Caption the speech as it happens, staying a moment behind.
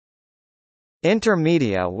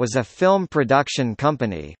Intermedia was a film production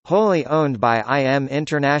company, wholly owned by IM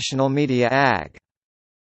International Media AG.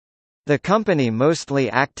 The company mostly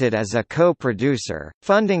acted as a co-producer,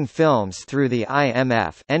 funding films through the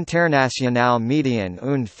IMF Internationale Medien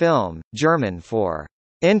und Film, German for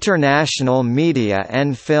International Media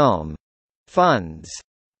and Film funds.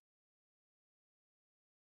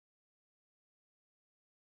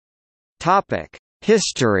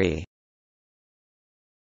 History.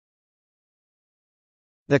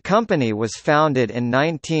 The company was founded in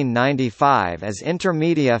 1995 as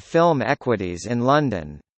Intermedia Film Equities in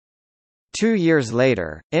London. 2 years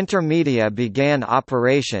later, Intermedia began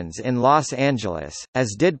operations in Los Angeles,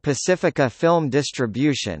 as did Pacifica Film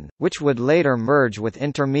Distribution, which would later merge with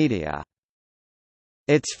Intermedia.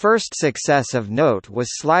 Its first success of note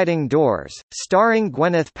was Sliding Doors, starring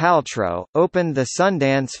Gwyneth Paltrow, opened the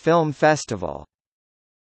Sundance Film Festival.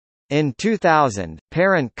 In 2000,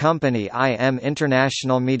 parent company IM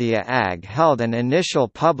International Media AG held an initial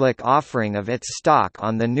public offering of its stock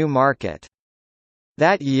on the new market.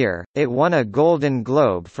 That year, it won a Golden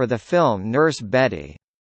Globe for the film Nurse Betty.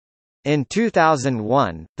 In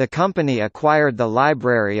 2001, the company acquired the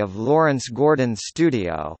library of Lawrence Gordon's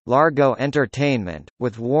studio, Largo Entertainment,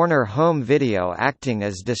 with Warner Home Video acting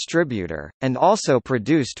as distributor, and also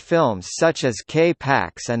produced films such as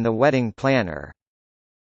K-Pax and The Wedding Planner.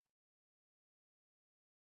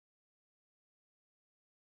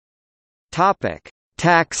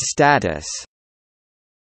 Tax status.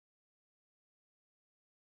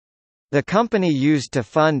 The company used to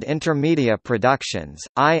fund Intermedia Productions,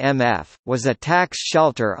 IMF, was a tax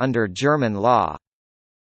shelter under German law.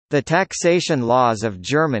 The taxation laws of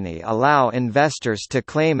Germany allow investors to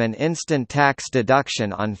claim an instant tax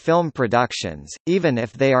deduction on film productions, even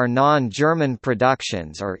if they are non-German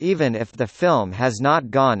productions or even if the film has not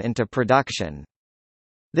gone into production.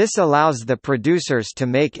 This allows the producers to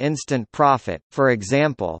make instant profit, for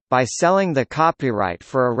example, by selling the copyright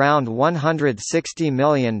for around $160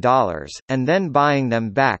 million, and then buying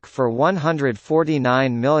them back for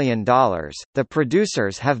 $149 million. The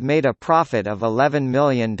producers have made a profit of $11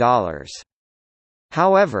 million.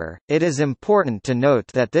 However, it is important to note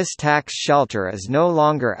that this tax shelter is no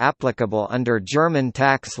longer applicable under German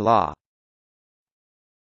tax law.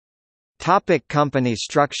 Company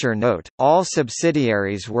structure. Note, all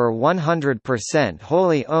subsidiaries were 100%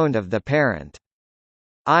 wholly owned of the parent.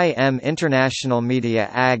 IM International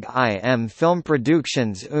Media AG IM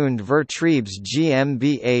Filmproduktions und Vertriebs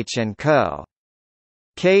GmbH & Co.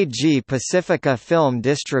 KG Pacifica Film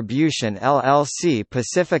Distribution LLC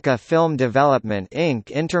Pacifica Film Development Inc.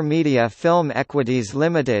 Intermedia Film Equities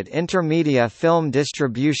Limited Intermedia Film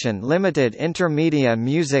Distribution Limited Intermedia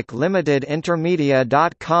Music Limited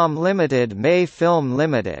Intermedia.com Limited May Film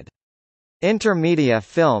Limited Intermedia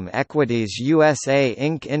Film Equities USA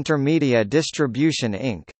Inc. Intermedia Distribution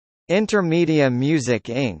Inc. Intermedia Music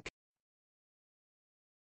Inc.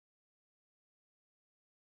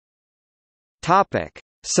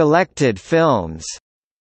 Selected films.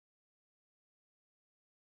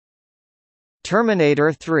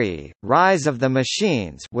 Terminator 3: Rise of the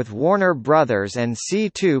Machines with Warner Brothers and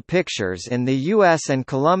C2 Pictures in the US and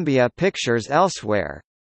Columbia Pictures elsewhere.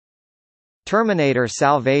 Terminator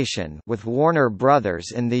Salvation with Warner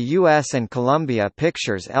Brothers in the US and Columbia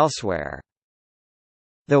Pictures elsewhere.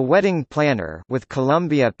 The Wedding Planner with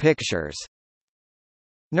Columbia Pictures.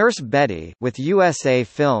 Nurse Betty with USA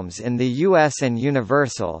Films in the US and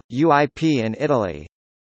Universal, UIP in Italy.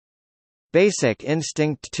 Basic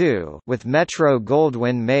Instinct 2 with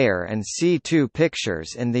Metro-Goldwyn-Mayer and C2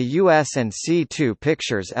 Pictures in the US and C2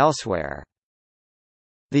 Pictures elsewhere.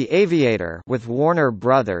 The Aviator with Warner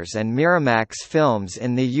Brothers and Miramax Films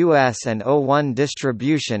in the US and O1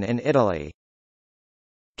 Distribution in Italy.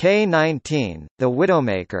 K-19, The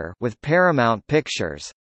Widowmaker with Paramount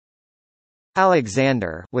Pictures.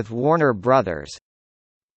 Alexander with Warner Brothers.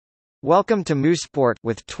 Welcome to Mooseport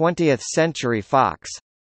with 20th Century Fox.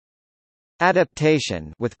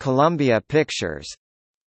 Adaptation with Columbia Pictures.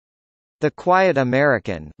 The Quiet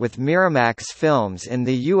American with Miramax Films in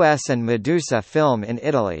the US and Medusa Film in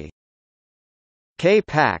Italy.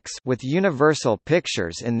 K-Pax with Universal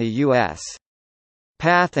Pictures in the US.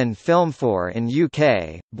 Path and Film4 in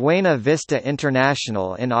UK, Buena Vista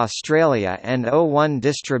International in Australia and O1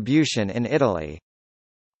 Distribution in Italy.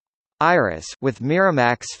 Iris with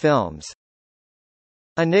Miramax Films.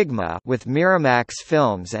 Enigma with Miramax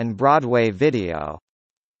Films and Broadway Video.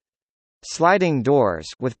 Sliding Doors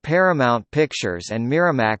with Paramount Pictures and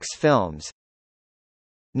Miramax Films.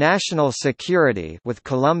 National Security with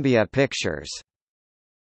Columbia Pictures.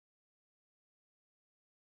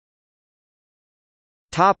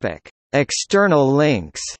 External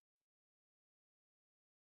links.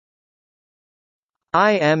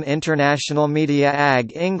 IM International Media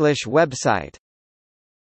AG English website.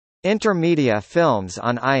 Intermedia films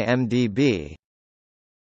on IMDb.